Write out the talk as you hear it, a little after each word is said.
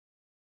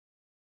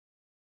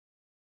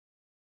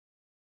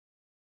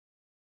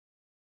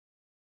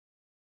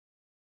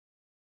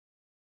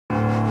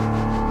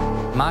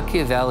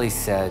Machiavelli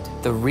said,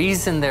 the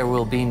reason there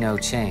will be no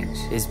change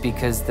is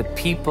because the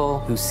people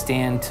who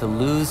stand to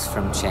lose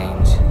from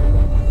change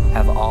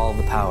have all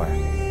the power.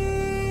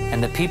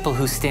 And the people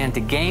who stand to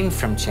gain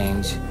from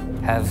change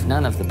have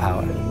none of the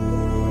power.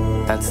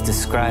 That's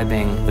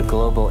describing the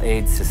global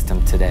aid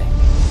system today.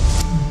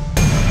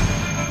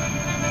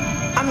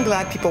 I'm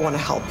glad people want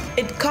to help.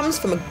 It comes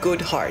from a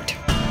good heart.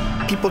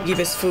 People give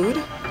us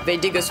food, they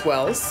dig us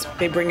wells,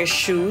 they bring us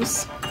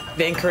shoes,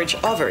 they encourage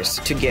others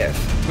to give.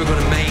 We're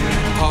going to make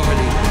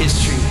poverty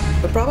history.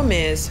 The problem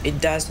is,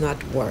 it does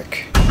not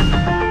work.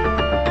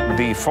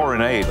 The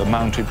foreign aid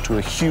amounted to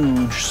a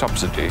huge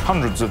subsidy,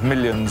 hundreds of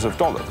millions of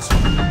dollars.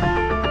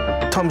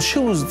 Tom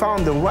Shoes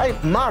found the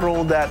right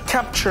model that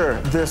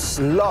captured this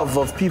love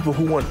of people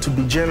who want to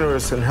be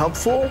generous and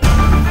helpful.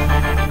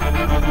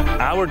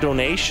 Our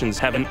donations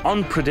have an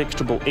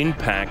unpredictable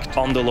impact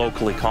on the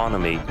local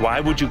economy. Why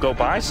would you go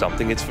buy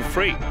something? It's for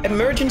free.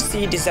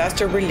 Emergency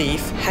disaster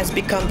relief has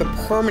become the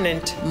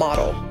permanent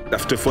model.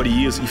 After 40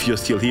 years, if you're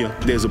still here,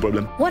 there's a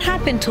problem. What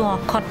happened to our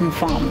cotton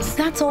farms?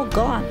 That's all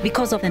gone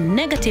because of the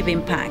negative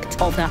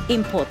impact of the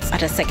imports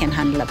at a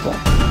second-hand level.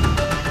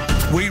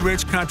 We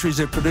rich countries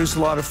that produce a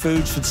lot of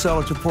food should sell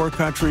it to poor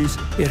countries.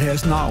 It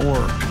has not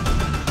worked.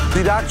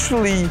 It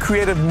actually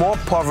created more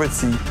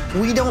poverty.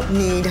 We don't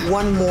need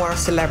one more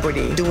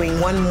celebrity doing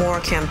one more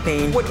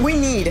campaign. What we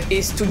need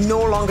is to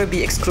no longer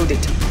be excluded.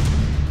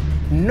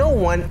 No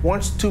one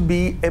wants to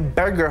be a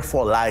beggar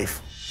for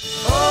life.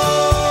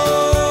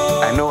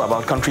 I know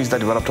about countries that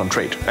developed on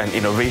trade and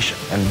innovation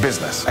and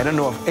business. I don't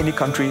know of any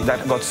country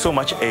that got so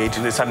much aid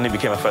they suddenly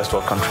became a first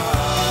world country.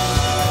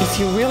 If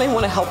you really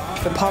want to help,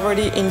 the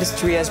poverty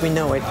industry as we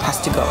know it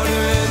has to go.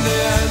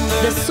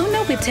 The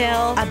sooner we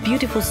tell a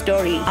beautiful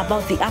story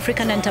about the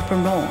African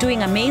entrepreneur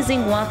doing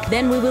amazing work,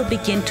 then we will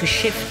begin to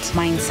shift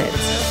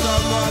mindsets.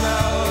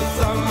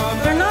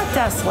 They're not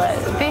desolate.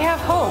 They have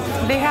hope.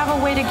 They have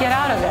a way to get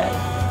out of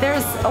it.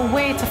 There's a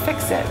way to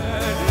fix it.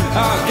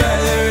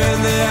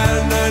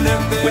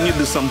 When you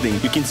do something,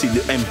 you can see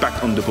the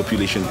impact on the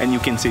population, and you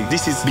can say,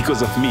 this is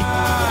because of me.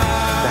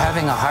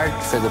 Having a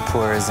heart for the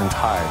poor isn't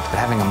hard, but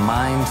having a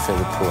mind for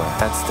the poor,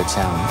 that's the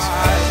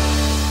challenge.